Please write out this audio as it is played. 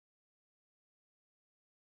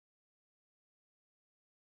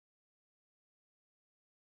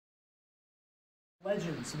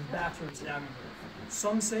Legends of bathrooms in Avon.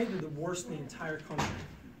 Some say they're the worst in the entire country.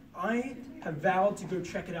 I have vowed to go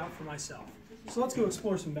check it out for myself. So let's go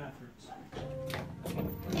explore some bathrooms.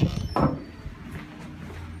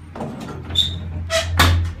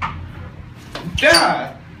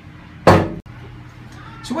 Dad!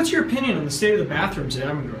 So what's your opinion on the state of the bathrooms at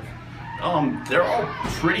Avon? They're all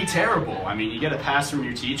pretty terrible. I mean, you get a pass from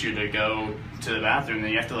your teacher to go to the bathroom,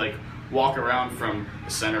 then you have to like walk around from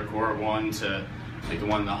the center court one to like the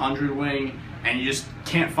one in the 100 wing, and you just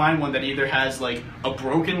can't find one that either has like a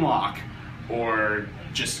broken lock or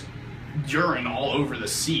just urine all over the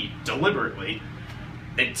seat deliberately.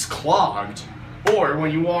 It's clogged. Or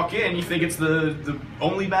when you walk in, you think it's the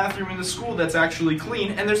only bathroom in the school that's actually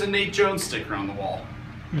clean, and there's a Nate Jones sticker on the wall.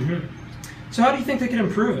 Mm-hmm. So how do you think they can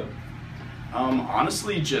improve it?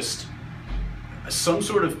 Honestly, just some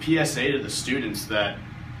sort of PSA to the students that,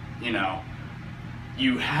 you know,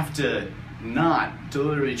 you have to not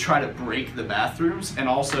deliberately try to break the bathrooms, and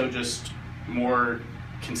also just more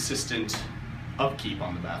consistent upkeep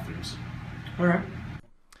on the bathrooms. All right.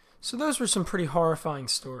 So those were some pretty horrifying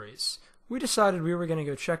stories. We decided we were going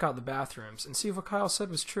to go check out the bathrooms and see if what Kyle said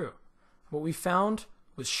was true. What we found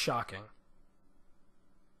was shocking.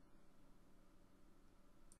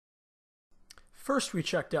 First, we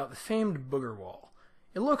checked out the famed booger wall.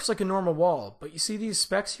 It looks like a normal wall, but you see these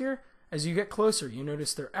specks here? As you get closer, you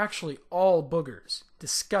notice they're actually all boogers.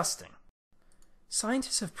 Disgusting.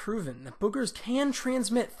 Scientists have proven that boogers can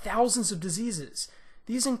transmit thousands of diseases.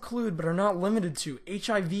 These include, but are not limited to,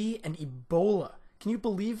 HIV and Ebola. Can you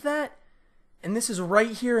believe that? And this is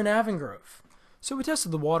right here in Avon Grove. So we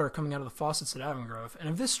tested the water coming out of the faucets at Avon Grove, and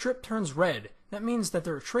if this strip turns red, that means that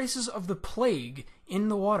there are traces of the plague in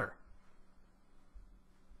the water.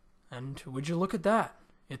 And would you look at that?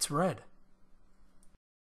 It's red.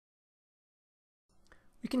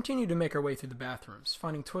 We continued to make our way through the bathrooms,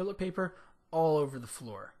 finding toilet paper all over the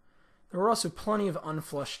floor. There were also plenty of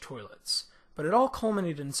unflushed toilets, but it all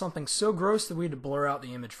culminated in something so gross that we had to blur out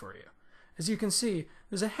the image for you. As you can see,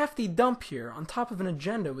 there's a hefty dump here on top of an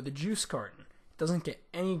agenda with a juice carton. It doesn't get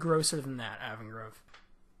any grosser than that, Avon Grove.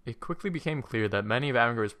 It quickly became clear that many of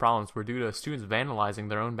Avon Grove's problems were due to students vandalizing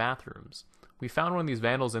their own bathrooms. We found one of these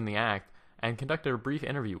vandals in the act and conducted a brief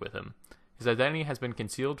interview with him. His identity has been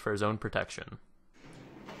concealed for his own protection.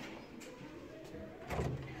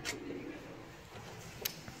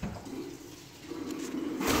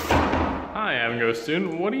 Hi, Avon Grove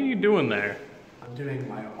student. What are you doing there? I'm doing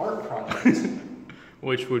my art project.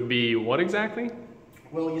 Which would be what exactly?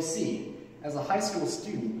 Well, you see, as a high school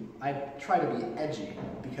student, I try to be edgy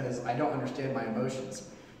because I don't understand my emotions.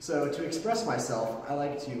 So to express myself, I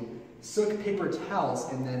like to soak paper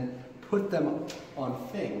towels and then put them on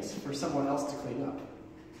things for someone else to clean up.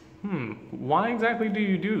 Why exactly do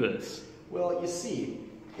you do this? Well, you see,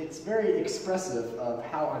 it's very expressive of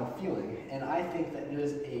how I'm feeling, and I think that it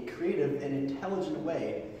is a creative and intelligent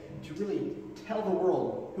way to really tell the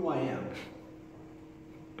world who I am.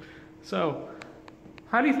 So,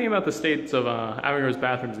 how do you think about the states of Avon Grove's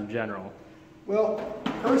bathrooms in general? Well,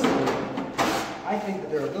 personally, I think that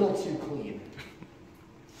they're a little too clean.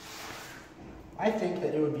 I think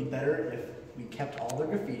that it would be better if we kept all the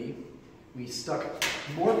graffiti, we stuck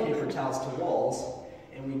more paper towels to walls,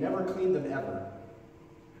 and we never cleaned them ever.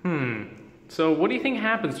 So what do you think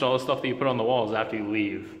happens to all the stuff that you put on the walls after you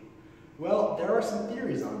leave? Well, there are some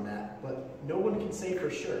theories on that, but no one can say for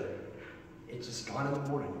sure. It's just gone in the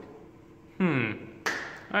morning.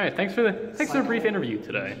 Alright, thanks for the brief interview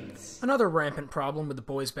today. Another rampant problem with the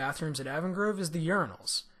boys' bathrooms at Avon Grove is the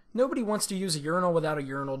urinals. Nobody wants to use a urinal without a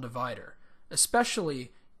urinal divider,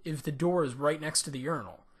 especially if the door is right next to the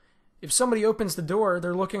urinal. If somebody opens the door,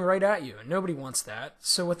 they're looking right at you, and nobody wants that,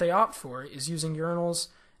 so what they opt for is using urinals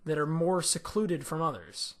that are more secluded from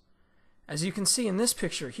others. As you can see in this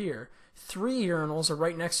picture here, 3 urinals are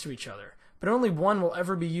right next to each other, but only one will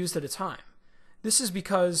ever be used at a time. This is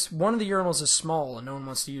because one of the urinals is small and no one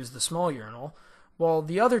wants to use the small urinal, while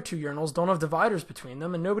the other 2 urinals don't have dividers between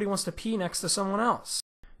them and nobody wants to pee next to someone else.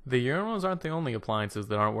 The urinals aren't the only appliances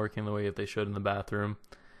that aren't working the way that they should in the bathroom.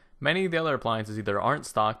 Many of the other appliances either aren't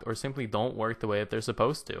stocked or simply don't work the way that they're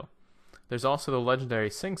supposed to. There's also the legendary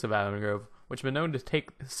sinks of Avon Grove, which have been known to take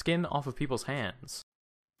skin off of people's hands.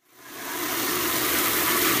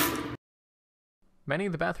 Many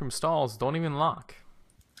of the bathroom stalls don't even lock.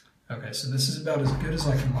 Okay, so this is about as good as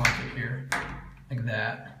I can lock it here. Like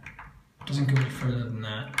that. It doesn't go any further than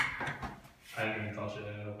that. I didn't even touch it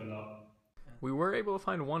and it opened up. We were able to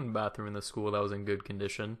find one bathroom in the school that was in good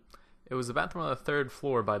condition. It was the bathroom on the 3rd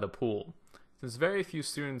floor by the pool. Since very few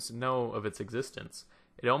students know of its existence,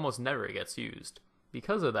 it almost never gets used.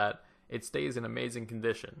 Because of that, it stays in amazing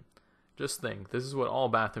condition. Just think, this is what all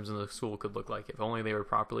bathrooms in the school could look like if only they were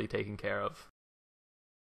properly taken care of.